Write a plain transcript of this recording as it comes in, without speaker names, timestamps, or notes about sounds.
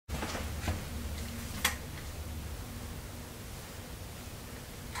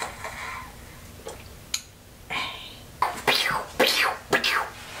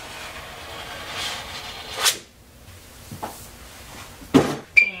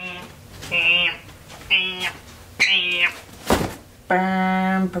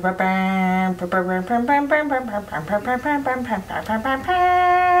Have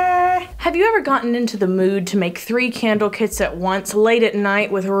you ever gotten into the mood to make 3 candle kits at once late at night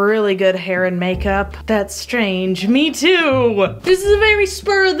with really good hair and makeup? That's strange. Me too! This is a very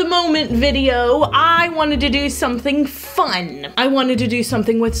spur of the moment video. I wanted to do something fun. I wanted to do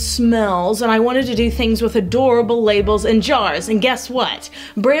something with smells, and I wanted to do things with adorable labels and jars. And guess what?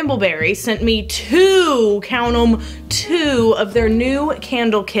 Bramble Berry sent me 2, count 'em, 2 of their new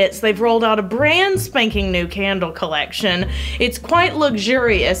candle kits. They've rolled out a brand spanking new candle collection. It's quite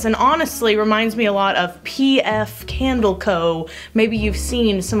luxurious and honestly reminds me a lot of PF Candle Co. Maybe you've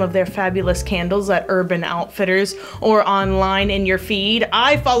seen some of their fabulous candles at Urban Outfitters or online in your feed.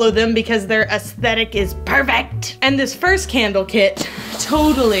 I follow them because their aesthetic is perfect. And this first candle kit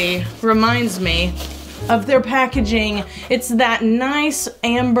totally reminds me of their packaging. It's that nice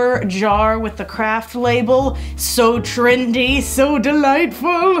amber jar with the craft label. So trendy, so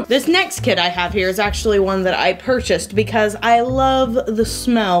delightful. This next kit I have here is actually one that I purchased because I love the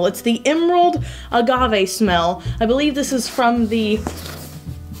smell. It's the Emerald Agave smell. I believe this is from the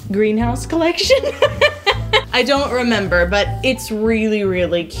Greenhouse collection. I don't remember, but it's really,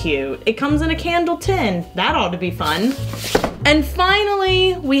 really cute. It comes in a candle tin. That ought to be fun. And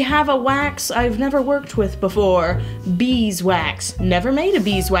finally, we have a wax I've never worked with before. Beeswax. Never made a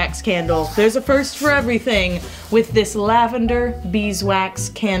beeswax candle. There's a first for everything with this lavender beeswax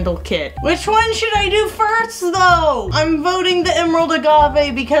candle kit. Which one should I do first though? I'm voting the Emerald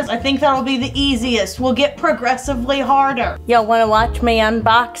Agave because I think that'll be the easiest. We'll get progressively harder. Y'all wanna watch me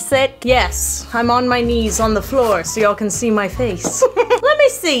unbox it? Yes, I'm on my knees on the floor so y'all can see my face. Let me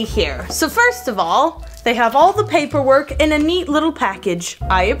see here. So first of all, they have all the paperwork in a neat little package.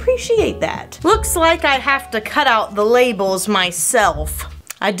 I appreciate that. Looks like I have to cut out the labels myself.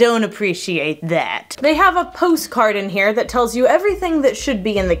 I don't appreciate that. They have a postcard in here that tells you everything that should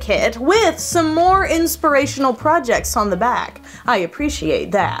be in the kit with some more inspirational projects on the back. I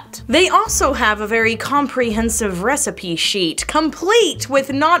appreciate that. They also have a very comprehensive recipe sheet, complete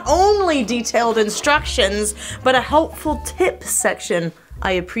with not only detailed instructions, but a helpful tips section.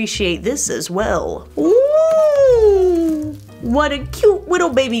 I appreciate this as well. Ooh, what a cute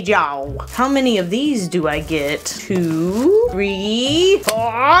little baby jaw. How many of these do I get? 2, 3,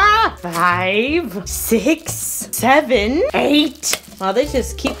 4, 5, 6, 7, 8. Well, they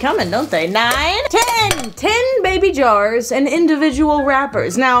just keep coming, don't they? 9, 10. 10 baby jars and individual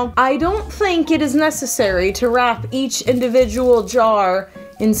wrappers. Now, I don't think it is necessary to wrap each individual jar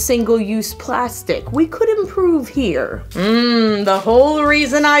in single-use plastic. We could improve here. The whole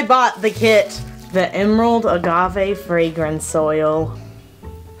reason I bought the kit. The Emerald Agave Fragrance Oil.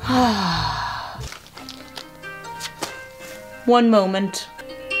 One moment.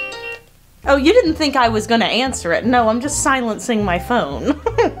 Oh, you didn't think I was gonna answer it. No, I'm just silencing my phone.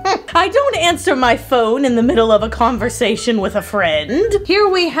 I don't answer my phone in the middle of a conversation with a friend. Here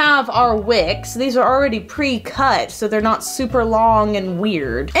we have our wicks. These are already pre-cut, so they're not super long and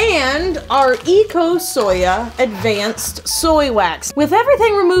weird. And our 𝐒𝐭𝐲 Advanced Soy Wax. With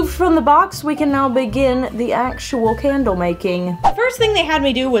everything removed from the box, we can now begin the actual candle making. The first thing they had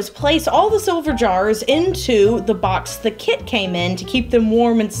me do was place all the silver jars into the box the kit came in to keep them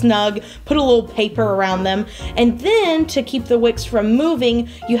warm and snug, put a little paper around them, and then to keep the wicks from moving,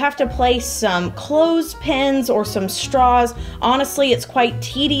 you have to place some clothespins or some straws. Honestly, it's quite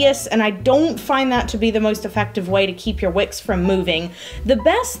tedious, and I don't find that to be the most effective way to keep your wicks from moving. The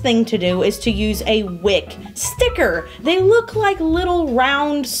best thing to do is to use a wick sticker. They look like little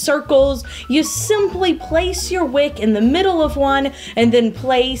round circles. You simply place your wick in the middle of one and then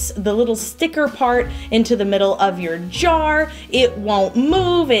place the little sticker part into the middle of your jar. It won't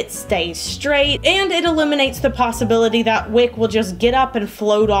move, it stays straight, and it eliminates the possibility that wick will just get up and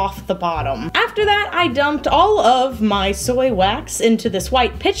float off the bottom. After that, I dumped all of my soy wax into this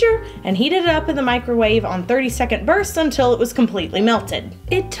white pitcher and heated it up in the microwave on 30-second bursts until it was completely melted.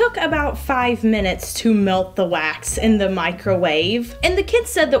 It took about 5 minutes to melt the wax in the microwave, and the kit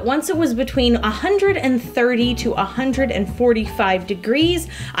said that once it was between 130 to 145 degrees,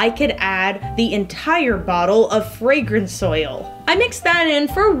 I could add the entire bottle of fragrance oil. I mixed that in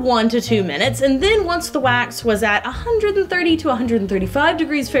for 1 to 2 minutes, and then once the wax was at 130 to 135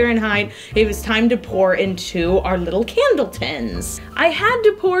 degrees Fahrenheit, it was time to pour into our little candle tins. I had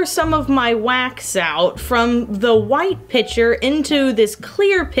to pour some of my wax out from the white pitcher into this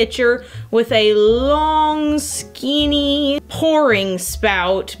clear pitcher with a long, skinny pouring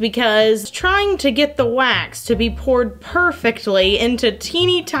spout because trying to get the wax to be poured perfectly into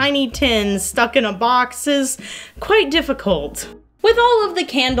teeny tiny tins stuck in a box is quite difficult. With all of the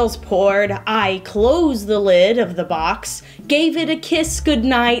candles poured, I closed the lid of the box, gave it a kiss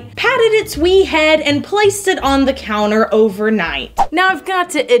goodnight, patted its wee head, and placed it on the counter overnight. Now I've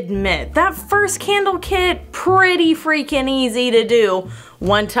got to admit, that first candle kit, pretty freaking easy to do.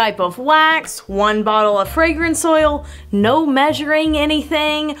 One type of wax, one bottle of fragrance oil, no measuring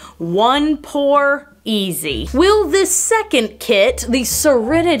anything, one pour, easy. Will this second kit, the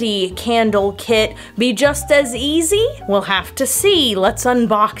Serenity candle kit, be just as easy? We'll have to see. Let's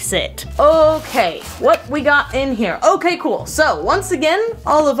unbox it. Okay, what we got in here? Okay, cool. So once again,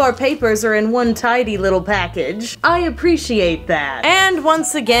 all of our papers are in one tidy little package. I appreciate that. And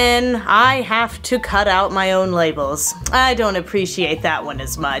once again, I have to cut out my own labels. I don't appreciate that one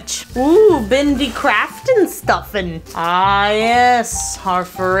as much. Ooh, bendy craftin' stuffin'. Ah yes, our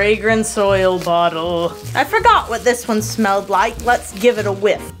fragrance oil bottle. I forgot what this one smelled like. Let's give it a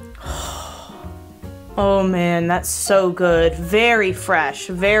whiff. Oh man, that's so good. Very fresh,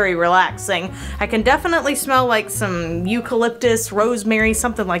 very relaxing. I can definitely smell like some eucalyptus, rosemary,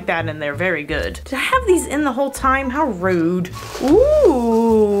 something like that in there. Very good. Did I have these in the whole time? How rude.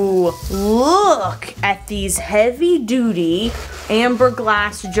 Ooh, look at these heavy duty amber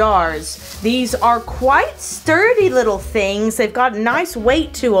glass jars. These are quite sturdy little things. They've got a nice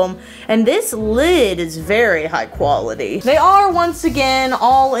weight to them, and this lid is very high quality. They are once again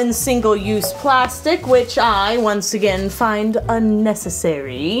all in single-use plastic, which I once again find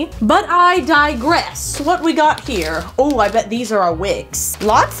unnecessary. But I digress. What we got here? Oh, I bet these are our wicks.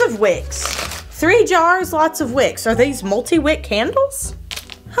 Lots of wicks. 3 jars, lots of wicks. Are these multi-wick candles?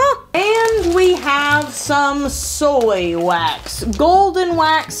 Huh. And we have some soy wax. Golden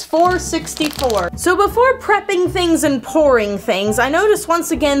wax 464. So before prepping things and pouring things, I noticed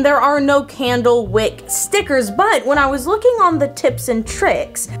once again there are no candle wick stickers, but when I was looking on the tips and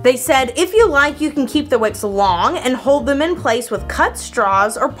tricks, they said if you like, you can keep the wicks long and hold them in place with cut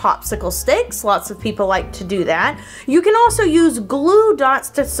straws or popsicle sticks. Lots of people like to do that. You can also use glue dots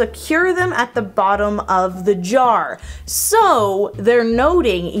to secure them at the bottom of the jar. So they're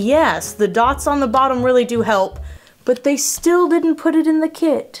noting, yes, the dots on the bottom really do help, but they still didn't put it in the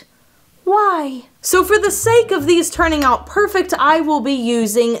kit. Why? So for the sake of these turning out perfect, I will be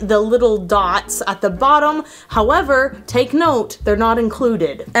using the little dots at the bottom. However, take note, they're not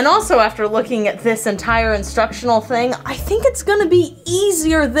included. And also after looking at this entire instructional thing, I think it's gonna be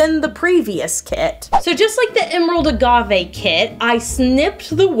easier than the previous kit. So just like the Emerald Agave kit, I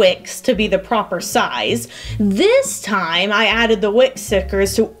snipped the wicks to be the proper size. This time I added the wick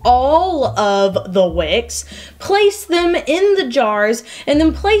stickers to all of the wicks, placed them in the jars, and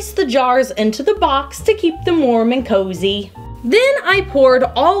then placed the jars into the box to keep them warm and cozy. Then I poured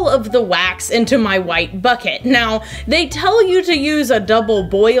all of the wax into my white bucket. Now, they tell you to use a double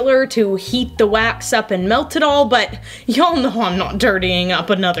boiler to heat the wax up and melt it all, but y'all know I'm not dirtying up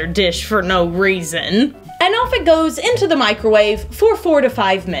another dish for no reason. And off it goes into the microwave for 4 to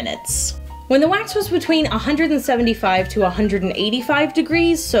 5 minutes. When the wax was between 175 to 185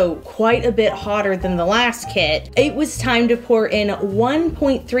 degrees, so quite a bit hotter than the last kit, it was time to pour in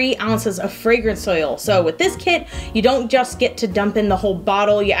 1.3 ounces of fragrance oil. So with this kit, you don't just get to dump in the whole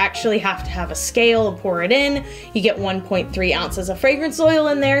bottle, you actually have to have a scale and pour it in. You get 1.3 ounces of fragrance oil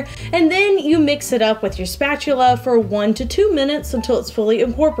in there, and then you mix it up with your spatula for 1 to 2 minutes until it's fully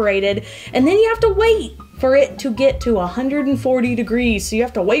incorporated, and then you have to wait for it to get to 140 degrees, so you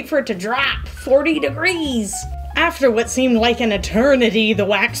have to wait for it to drop 40 degrees. After what seemed like an eternity, the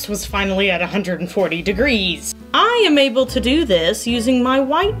wax was finally at 140 degrees. I am able to do this using my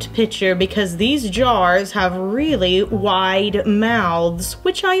white pitcher because these jars have really wide mouths,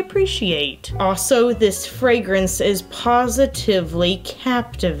 which I appreciate. Also, this fragrance is positively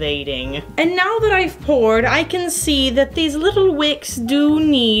captivating. And now that I've poured, I can see that these little wicks do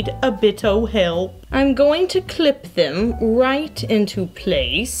need a bit of help. I'm going to clip them right into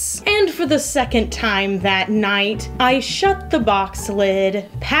place. And for the second time that night, I shut the box lid,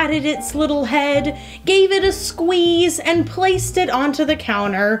 patted its little head, gave it a squeeze, and placed it onto the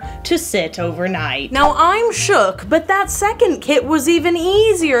counter to sit overnight. Now I'm shook, but that second kit was even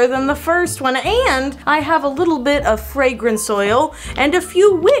easier than the first one, and I have a little bit of fragrance oil and a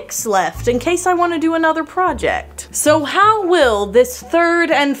few wicks left in case I want to do another project. So how will this third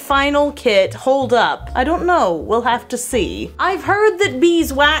and final kit hold up? I don't know, we'll have to see. I've heard that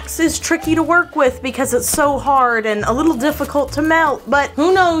beeswax is tricky to work with because it's so hard and a little difficult to melt, but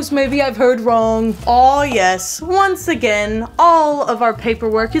who knows, maybe I've heard wrong. Oh yes, once again, all of our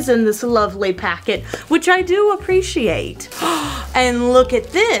paperwork is in this lovely packet, which I do appreciate. And look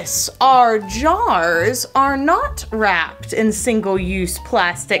at this, our jars are not wrapped in single-use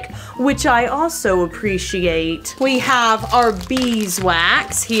plastic, which I also appreciate. We have our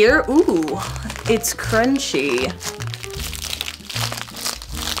beeswax here. Ooh, it's crunchy.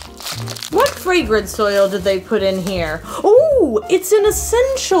 What fragrance oil did they put in here? Ooh, it's an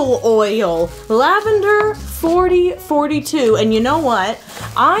essential oil. Lavender 4042. And you know what?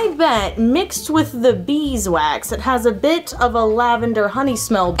 I bet mixed with the beeswax, it has a bit of a lavender honey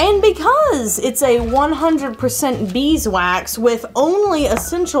smell. And because it's a 100% beeswax with only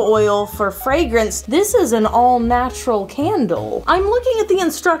essential oil for fragrance, this is an all-natural candle. I'm looking at the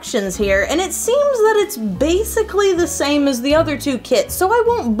instructions here, and it seems that it's basically the same as the other two kits, so I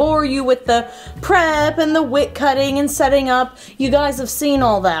won't bore you with the prep and the wick cutting and setting up. You guys have seen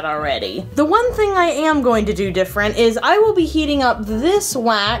all that already. The one thing I am going to do different is I will be heating up this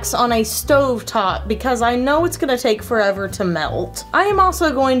wax on a stove top because I know it's going to take forever to melt. I am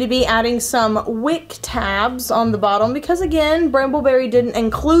also going to be adding some wick tabs on the bottom because, again, Bramble Berry didn't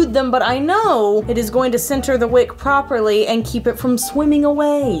include them, but I know it is going to center the wick properly and keep it from swimming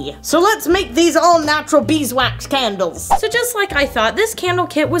away. So let's make these all-natural beeswax candles. So just like I thought, this candle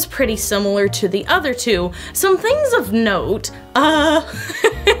kit was pretty similar to the other two. Some things of note,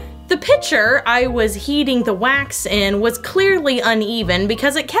 the pitcher I was heating the wax in was clearly uneven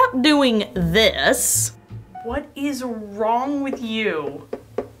because it kept doing this. What is wrong with you?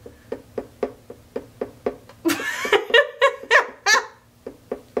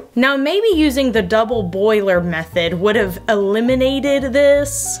 Now, maybe using the double boiler method would have eliminated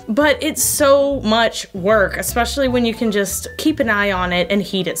this, but it's so much work, especially when you can just keep an eye on it and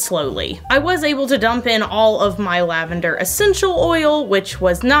heat it slowly. I was able to dump in all of my lavender essential oil, which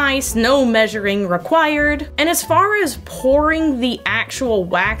was nice, no measuring required. And as far as pouring the actual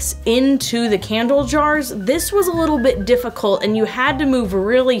wax into the candle jars, this was a little bit difficult and you had to move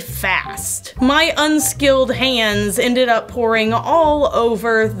really fast. My unskilled hands ended up pouring all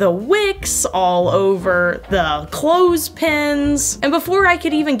over the wicks, all over the clothespins, and before I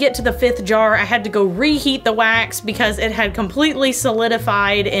could even get to the 5th jar, I had to go reheat the wax because it had completely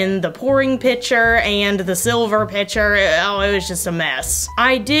solidified in the pouring pitcher and the silver pitcher. Oh, it was just a mess.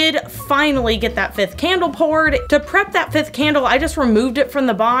 I did finally get that 5th candle poured. To prep that 5th candle, I just removed it from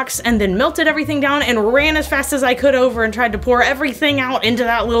the box and then melted everything down and ran as fast as I could over and tried to pour everything out into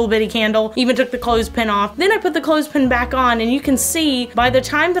that little bitty candle, even took the clothespin off. Then I put the clothespin back on, and you can see by the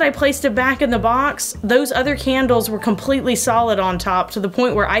time that I placed it back in the box, those other candles were completely solid on top to the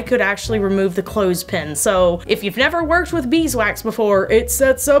point where I could actually remove the clothespin. So if you've never worked with beeswax before, it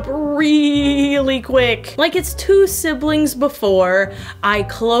sets up really quick. Like its two siblings before, I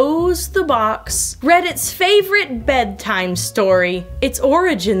closed the box, read its favorite bedtime story, its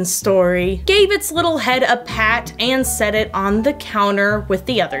origin story, gave its little head a pat, and set it on the counter with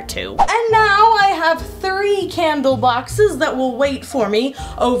the other two. And now I have 3 candle boxes that will wait for me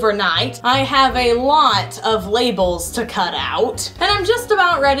overnight. I have a lot of labels to cut out, and I'm just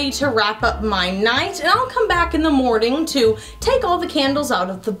about ready to wrap up my night, and I'll come back in the morning to take all the candles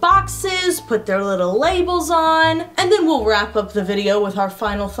out of the boxes, put their little labels on, and then we'll wrap up the video with our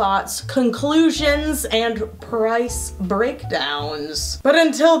final thoughts, conclusions, and price breakdowns. But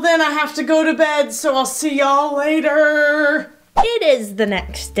until then, I have to go to bed, so I'll see y'all later. It is the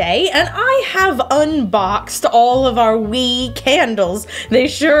next day, and I have unboxed all of our wee candles. They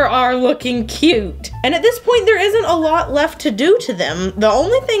sure are looking cute. And at this point, there isn't a lot left to do to them. The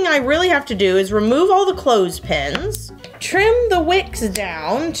only thing I really have to do is remove all the clothespins, trim the wicks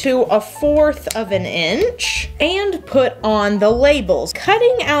down to 1/4 of an inch, and put on the labels.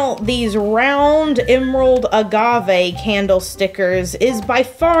 Cutting out these round emerald agave candle stickers is by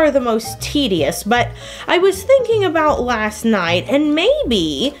far the most tedious, but I was thinking about last night, and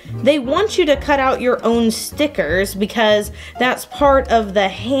maybe they want you to cut out your own stickers because that's part of the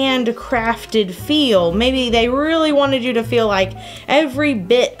handcrafted feel. Maybe they really wanted you to feel like every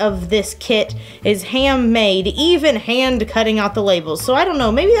bit of this kit is handmade, even hand cutting out the labels. So I don't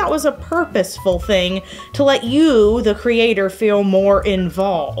know, maybe that was a purposeful thing to let you, the creator, feel more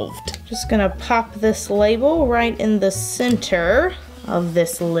involved. Just gonna pop this label right in the center of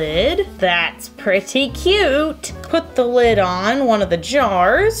this lid. That's pretty cute. Put the lid on one of the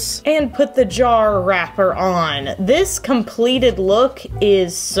jars and put the jar wrapper on. This completed look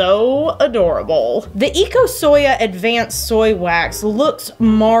is so adorable. The 𝐒𝐭𝐲 Advanced Soy Wax looks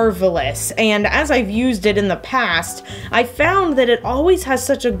marvelous, and as I've used it in the past, I found that it always has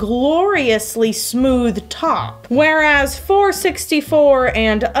such a gloriously smooth top, whereas 464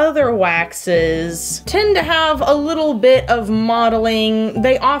 and other waxes tend to have a little bit of modeling.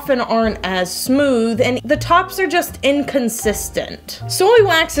 They often aren't as smooth smooth, and the tops are just inconsistent. Soy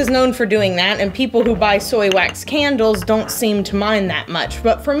wax is known for doing that, and people who buy soy wax candles don't seem to mind that much,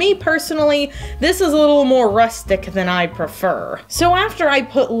 but for me personally, this is a little more rustic than I prefer. So after I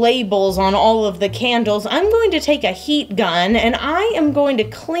put labels on all of the candles, I'm going to take a heat gun and I am going to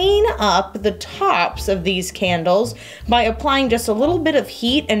clean up the tops of these candles by applying just a little bit of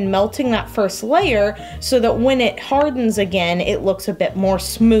heat and melting that first layer so that when it hardens again, it looks a bit more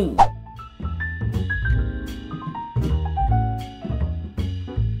smooth.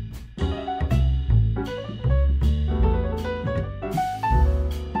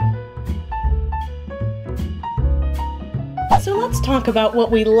 So let's talk about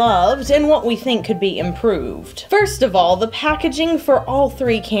what we loved and what we think could be improved. First of all, the packaging for all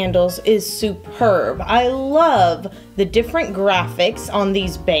three candles is superb. I love the different graphics on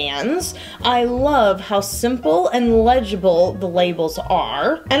these bands. I love how simple and legible the labels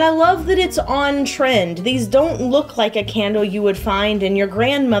are. And I love that it's on trend. These don't look like a candle you would find in your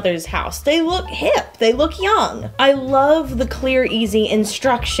grandmother's house. They look hip. They look young. I love the clear, easy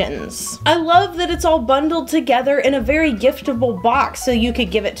instructions. I love that it's all bundled together in a very giftable box so you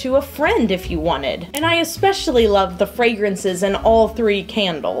could give it to a friend if you wanted. And I especially love the fragrances in all three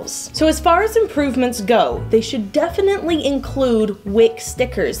candles. So as far as improvements go, they should definitely include wick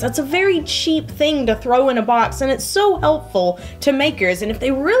stickers. That's a very cheap thing to throw in a box, and it's so helpful to makers. And if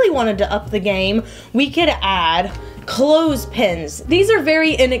they really wanted to up the game, we could add clothespins. These are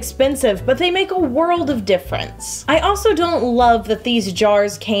very inexpensive, but they make a world of difference. I also don't love that these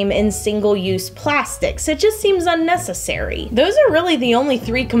jars came in single-use plastics. It just seems unnecessary. Those are really the only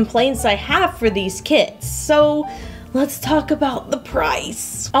three complaints I have for these kits. So let's talk about the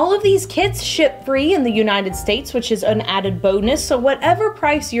price. All of these kits ship free in the United States, which is an added bonus, so whatever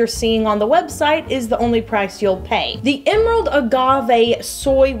price you're seeing on the website is the only price you'll pay. The Emerald Agave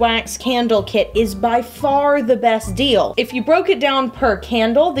Soy Wax Candle Kit is by far the best deal. If you broke it down per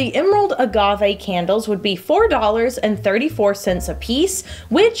candle, the Emerald Agave candles would be $4.34 a piece,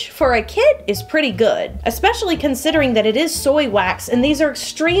 which for a kit is pretty good, especially considering that it is soy wax and these are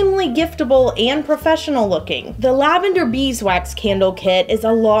extremely giftable and professional looking. The Lavender Beeswax Candle Kit is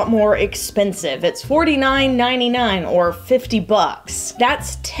a lot more expensive. It's $49.99 or 50 bucks.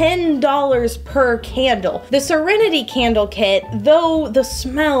 That's $10 per candle. The Serenity Candle Kit, though the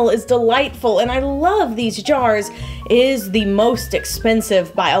smell is delightful and I love these jars, is the most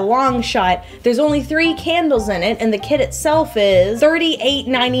expensive by a long shot. There's only 3 candles in it and the kit itself is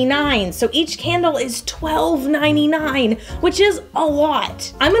 $38.99. So each candle is $12.99, which is a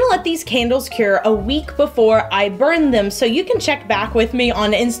lot. I'm gonna let these candles cure a week before I burn them, so you can check back with me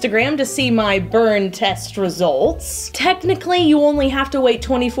on Instagram to see my burn test results. Technically, you only have to wait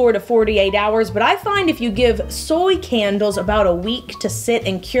 24 to 48 hours, but I find if you give soy candles about a week to sit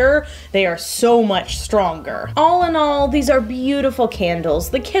and cure, they are so much stronger. All in all, these are beautiful candles.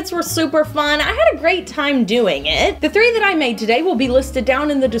 The kits were super fun. I had a great time doing it. The 3 that I made today will be listed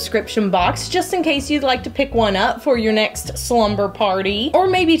down in the description box, just in case you'd like to pick one up for your next slumber party, or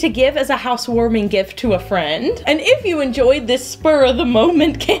maybe to give as a housewarming gift to a friend. And if you enjoyed this spur of the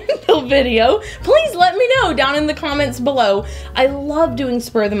moment candle video, please let me know down in the comments below. I love doing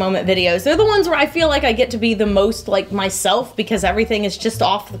spur of the moment videos. They're the ones where I feel like I get to be the most like myself because everything is just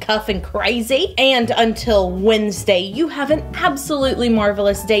off the cuff and crazy. And until Wednesday, you have an absolutely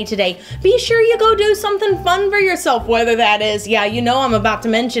marvelous day today. Be sure you go do something fun for yourself, whether that is, yeah, you know I'm about to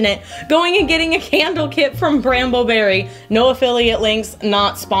mention it, going and getting a candle kit from Bramble Berry. No affiliate links,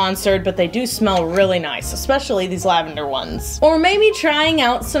 not sponsored, but they do smell really nice, especially these lavender ones. Or maybe trying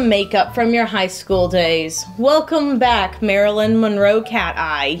out some makeup from your high school days. Welcome back, Marilyn Monroe Cat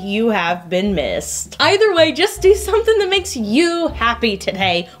Eye. You have been missed. Either way, just do something that makes you happy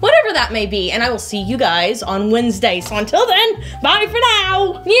today, whatever that may be, and I will see you guys on Wednesday. So until then, bye for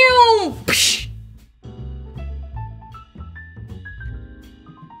now. Psh.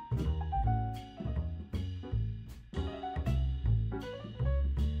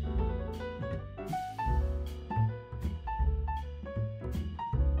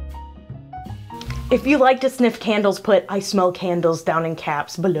 If you like to sniff candles, put "I smell candles" down in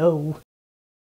caps below.